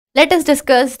Let us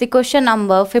discuss the question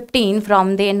number 15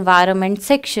 from the environment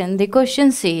section. The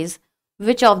question says,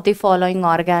 which of the following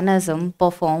organisms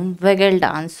perform waggle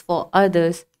dance for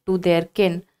others to their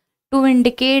kin to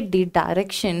indicate the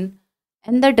direction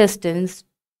and the distance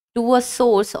to a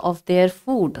source of their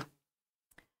food?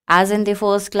 As in the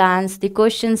first glance, the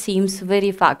question seems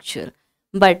very factual.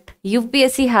 But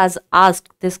UPSC has asked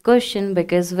this question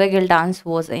because waggle dance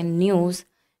was in news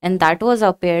and that was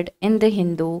appeared in the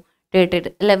Hindu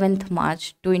dated 11th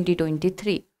March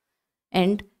 2023.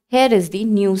 And here is the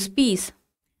news piece.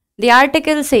 The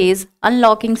article says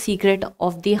unlocking secret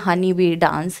of the honeybee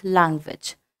dance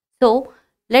language. So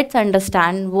let's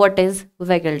understand what is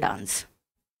waggle dance.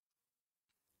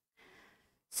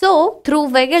 So through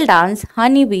waggle dance,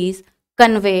 honeybees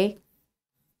convey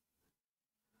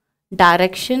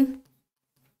direction,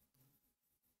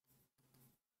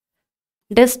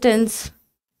 distance,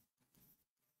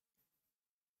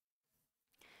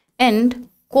 and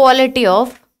quality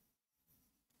of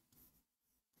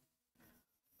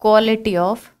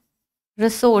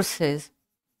resources.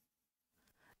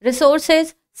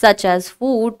 Resources such as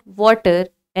food, water,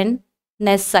 and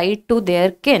nest site to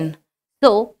their kin.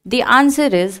 So the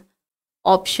answer is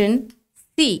option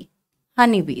C,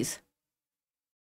 honeybees.